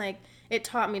I mean? Like it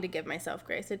taught me to give myself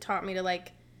grace. It taught me to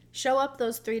like show up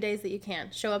those 3 days that you can.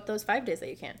 Show up those 5 days that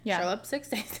you can. Yeah. Show up 6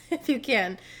 days if you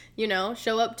can. You know,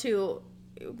 show up to,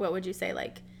 what would you say?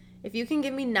 Like if you can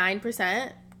give me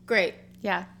 9%, great.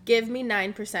 Yeah. Give me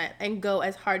 9% and go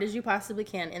as hard as you possibly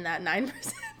can in that 9%.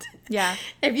 Yeah.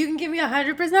 If you can give me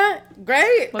 100%,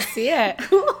 great. Let's see it.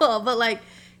 Cool. But like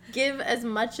give as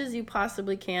much as you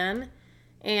possibly can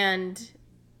and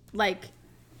like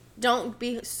don't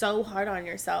be so hard on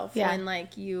yourself when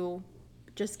like you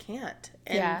just can't.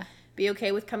 And be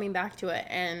okay with coming back to it.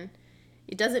 And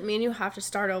it doesn't mean you have to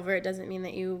start over. It doesn't mean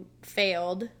that you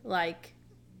failed. Like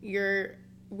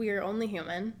we're only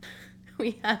human.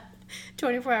 We have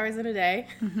 24 hours in a day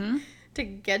to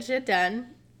get shit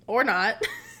done or not.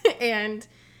 And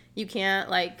you can't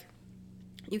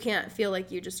feel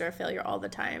like you just are a failure all the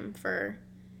time for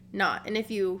not. And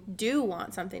if you do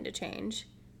want something to change,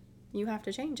 you have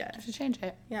to change it. You have to change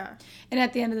it. Yeah. And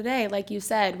at the end of the day, like you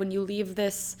said, when you leave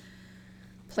this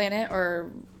planet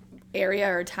or area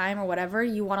or time or whatever,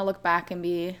 you want to look back and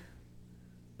be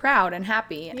proud and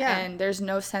happy. Yeah. And there's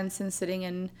no sense in sitting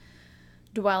and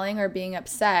dwelling or being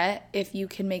upset if you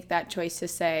can make that choice to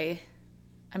say,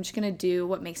 I'm just going to do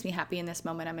what makes me happy in this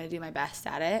moment. I'm going to do my best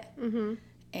at it.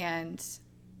 And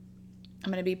I'm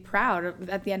going to be proud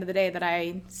at the end of the day that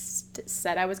I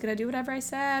said I was going to do whatever I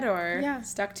said or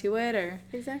stuck to it. Or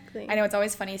Exactly. I know it's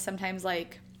always funny sometimes,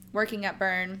 like working at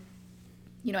Burn,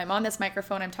 you know, I'm on this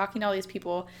microphone, I'm talking to all these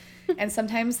people, and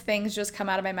sometimes things just come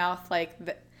out of my mouth like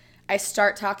I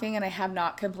start talking and I have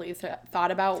not completely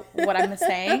thought about what I'm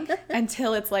saying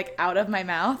until it's like out of my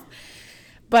mouth.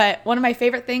 But one of my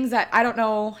favorite things that I don't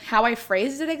know how I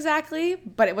phrased it exactly,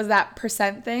 but it was that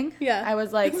 % thing. Yeah. I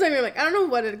was like, so you're like, I don't know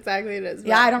what exactly it is. But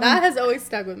Yeah, I don't that has always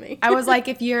stuck with me. I was like,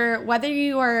 whether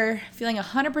you are feeling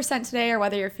 100% today or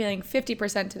whether you're feeling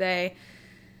 50% today,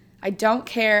 I don't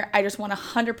care. I just want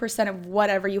 100% of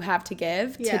whatever you have to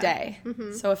give today.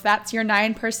 So if that's your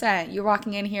 9%, you're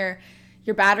walking in here,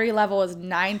 your battery level is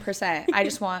 9%. I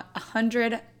just want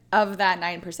 100 of that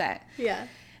 9%. Yeah.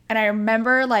 And I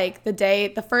remember like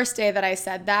the first day that I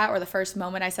said that, or the first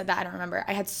moment I said that, I don't remember.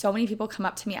 I had so many people come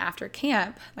up to me after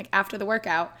camp, like after the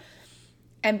workout,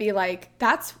 and be like,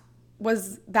 they were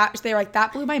like,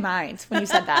 that blew my mind when you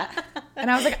said that.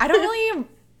 And I was like, I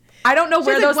don't know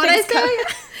where those things come.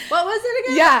 What was it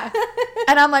again? Yeah.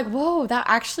 And I'm like, whoa, that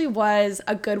actually was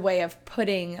a good way of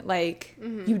putting, like,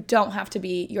 you don't have to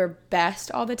be your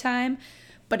best all the time.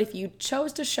 But if you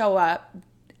chose to show up,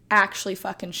 actually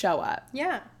fucking show up.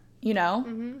 Yeah. You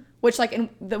know? Which, like,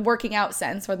 in the working out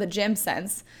sense or the gym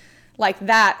sense, like,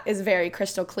 that is very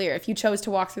crystal clear. If you chose to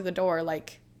walk through the door,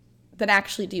 like, then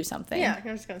actually do something. Yeah,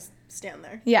 you're just going to stand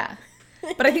there. Yeah.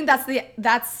 But I think that's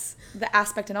the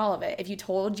aspect in all of it. If you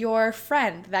told your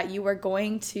friend that you were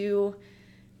going to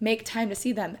make time to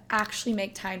see them, actually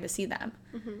make time to see them.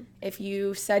 If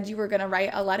you said you were going to write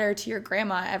a letter to your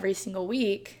grandma every single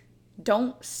week,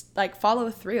 don't like follow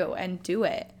through and do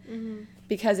it.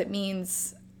 Because it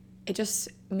just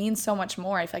means so much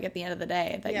more. I feel like at the end of the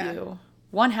day that you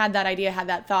had that idea, had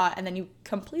that thought, and then you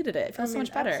completed it. It feels so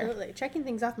much better. Absolutely. Checking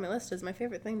things off my list is my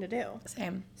favorite thing to do.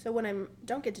 Same. So when I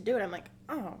don't get to do it, I'm like,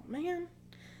 oh, man,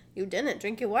 you didn't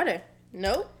drink your water.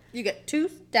 Nope. You get 2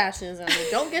 dashes and you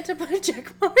don't get to put a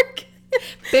check mark.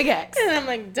 Big X. And I'm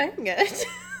like, dang it.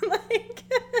 Like,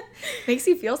 makes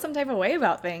you feel some type of way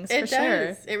about things, for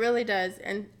sure. It really does.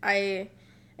 And I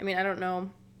mean, I don't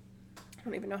know. I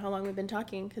don't even know how long we've been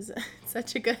talking because it's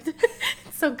such a good,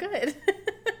 it's so good.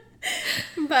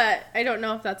 But I don't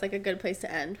know if that's like a good place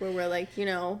to end where we're like, you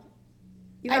know,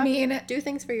 you have to do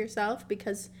things for yourself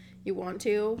because you want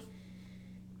to,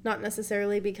 not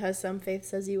necessarily because some faith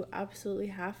says you absolutely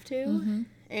have to.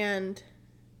 And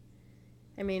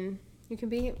I mean, you can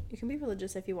be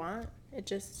religious if you want. It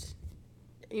just,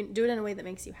 you do it in a way that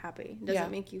makes you happy. It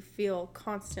doesn't make you feel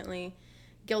constantly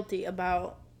guilty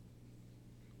about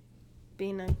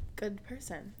being a good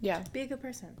person. Yeah. Be a good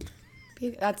person.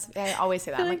 I always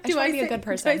say that. I'm like, I just want to be a good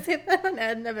person. Do I say that on the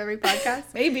end of every podcast?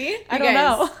 Maybe. I don't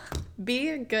know.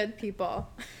 Be good people.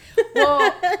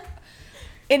 Well,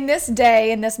 in this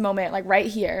day, in this moment, like right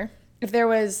here, if there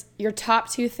was your top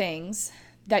 2 things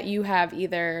that you have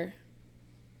either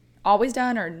always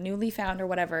done or newly found or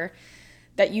whatever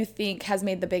that you think has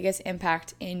made the biggest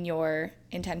impact in your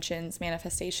intentions,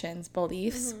 manifestations,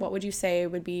 beliefs, what would you say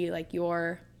would be like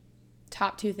your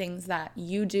top 2 things that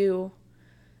you do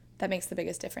that makes the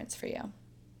biggest difference for you?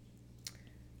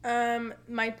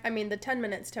 The 10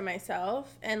 minutes to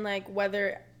myself, and like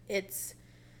whether it's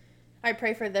I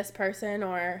pray for this person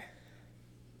or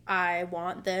I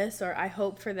want this or I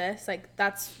hope for this, like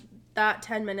that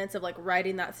 10 minutes of like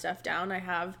writing that stuff down. I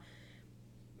have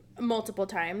multiple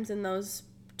times in those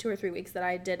 2 or 3 weeks that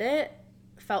I did it,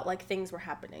 felt like things were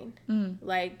happening.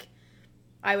 Like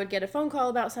I would get a phone call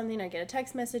about something, I'd get a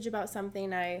text message about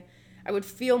something, I would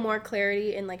feel more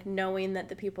clarity in like knowing that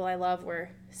the people I love were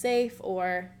safe,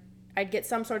 or I'd get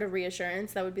some sort of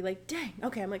reassurance that would be like, dang,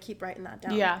 okay, I'm gonna keep writing that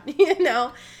down. Yeah. You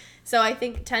know? So I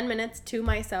think 10 minutes to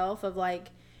myself of like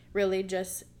really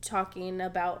just talking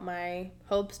about my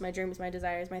hopes, my dreams, my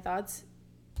desires, my thoughts,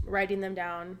 writing them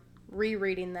down,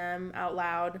 rereading them out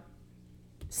loud,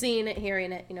 seeing it,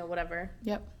 hearing it, you know, whatever.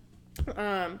 Yep.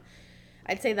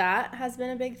 I'd say that has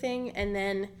been a big thing. And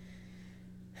then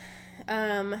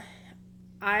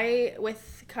I've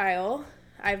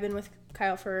been with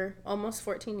Kyle for almost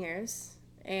 14 years,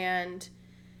 and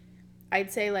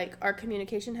I'd say like our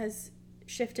communication has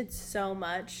shifted so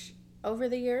much over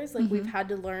the years. Like we've had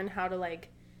to learn how to like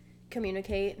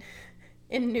communicate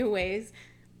in new ways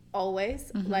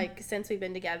always, like since we've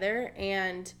been together.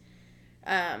 And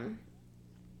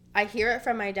I hear it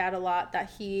from my dad a lot that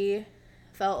he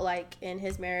felt like in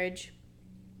his marriage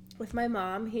with my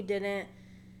mom, he didn't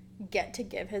get to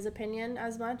give his opinion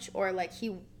as much, or like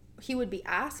he would be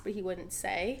asked but he wouldn't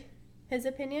say his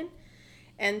opinion.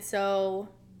 And so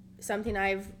something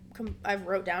I've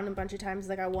wrote down a bunch of times,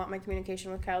 like I want my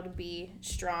communication with Kyle to be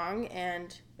strong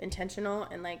and intentional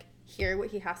and like hear what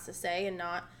he has to say and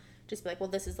not just be like, well,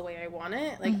 this is the way I want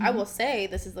it. Like I will say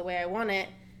this is the way I want it,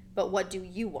 but what do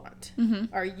you want?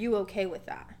 Are you okay with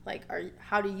that? Like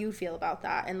how do you feel about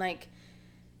that? And like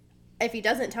if he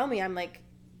doesn't tell me, I'm like,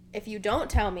 if you don't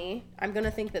tell me, I'm going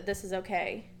to think that this is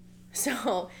okay.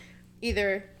 So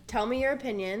either tell me your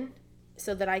opinion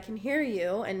so that I can hear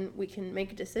you and we can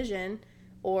make a decision,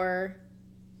 or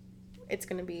it's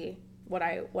going to be what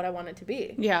I want it to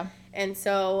be. Yeah. And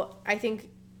so I think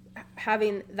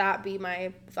having that be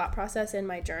my thought process in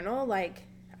my journal, like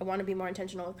I want to be more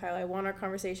intentional with Kyle. I want our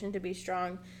conversation to be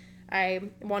strong. I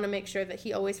want to make sure that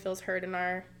he always feels heard in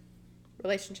our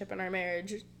relationship and our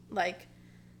marriage. Like,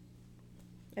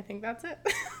 I think that's it.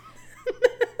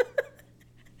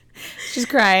 She's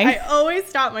crying. I always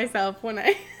stop myself when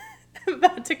I'm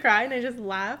about to cry, and I just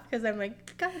laugh because I'm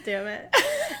like, God damn it.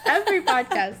 Every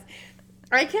podcast.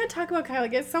 I can't talk about Kyle. I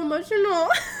get so emotional.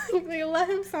 I love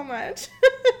him so much.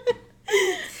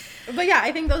 But yeah,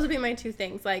 I think those would be my two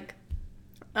things. Like,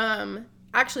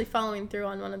 actually following through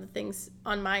on one of the things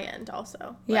on my end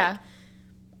also. Like,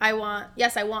 I want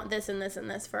this and this and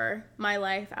this for my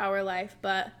life, our life,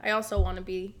 but I also want to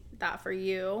be that for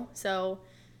you. So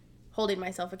holding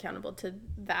myself accountable to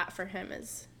that for him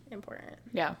is important.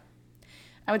 Yeah.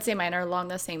 I would say mine are along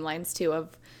the same lines too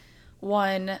of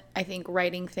one, I think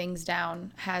writing things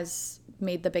down has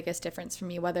made the biggest difference for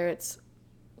me, whether it's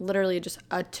literally just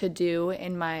a to-do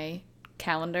in my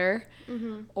calendar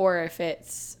or if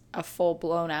it's a full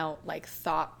blown out like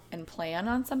thought and plan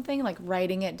on something, like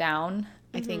writing it down,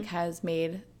 I think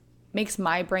makes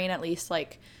my brain at least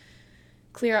like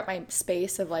clear up my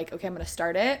space of like, okay, I'm going to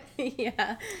start it.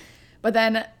 Yeah. But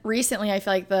then recently I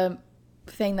feel like the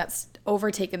thing that's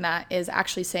overtaken that is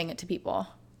actually saying it to people.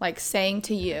 Like saying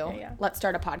to you, let's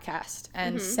start a podcast,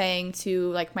 and saying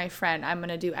to like my friend, I'm going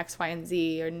to do X, Y, and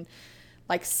Z, and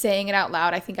like saying it out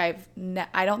loud. I think I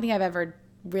don't think I've ever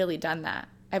really done that.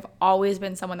 I've always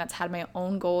been someone that's had my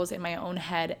own goals in my own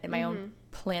head and my own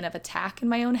plan of attack in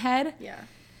my own head. Yeah.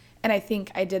 And I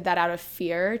think I did that out of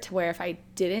fear to where if I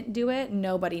didn't do it,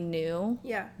 nobody knew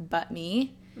but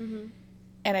me. Mm-hmm.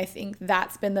 And I think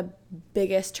that's been the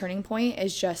biggest turning point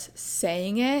is just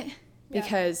saying it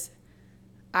because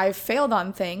I've failed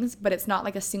on things, but it's not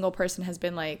like a single person has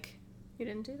been like, you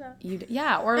didn't do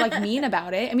that. Or like mean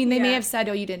about it. I mean, they may have said,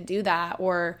 oh, you didn't do that,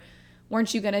 or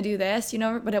weren't you going to do this,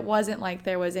 but it wasn't like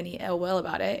there was any ill will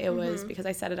about it. It was because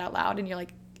I said it out loud and you're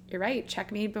like, you're right.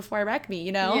 Check me before I wreck me,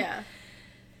 Yeah.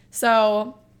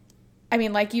 So, I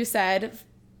mean, like you said,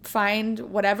 find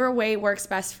whatever way works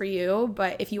best for you.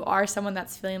 But if you are someone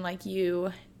that's feeling like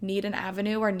you need an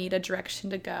avenue or need a direction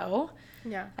to go,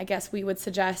 I guess we would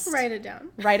suggest write it down.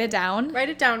 Read it down. Read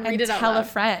it out tell loud. a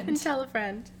friend. And tell a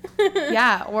friend.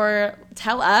 Or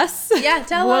tell us. Yeah,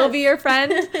 tell us. We'll be your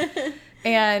friend.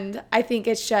 And I think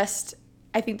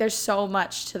there's so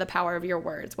much to the power of your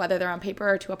words, whether they're on paper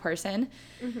or to a person.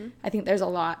 Mm-hmm. I think there's a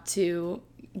lot to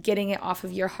getting it off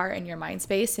of your heart and your mind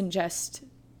space and just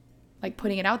like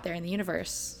putting it out there in the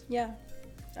universe. Yeah,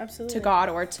 absolutely. To God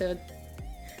or to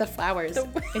the flowers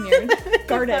in your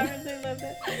garden. Flowers, I love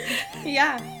it.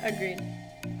 Yeah, agreed.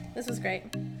 This was great.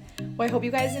 Well, I hope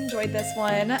you guys enjoyed this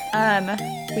one.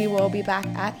 We will be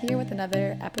back here with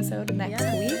another episode next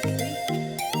week.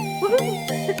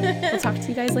 Woohoo! We'll talk to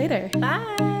you guys later.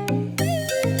 Bye.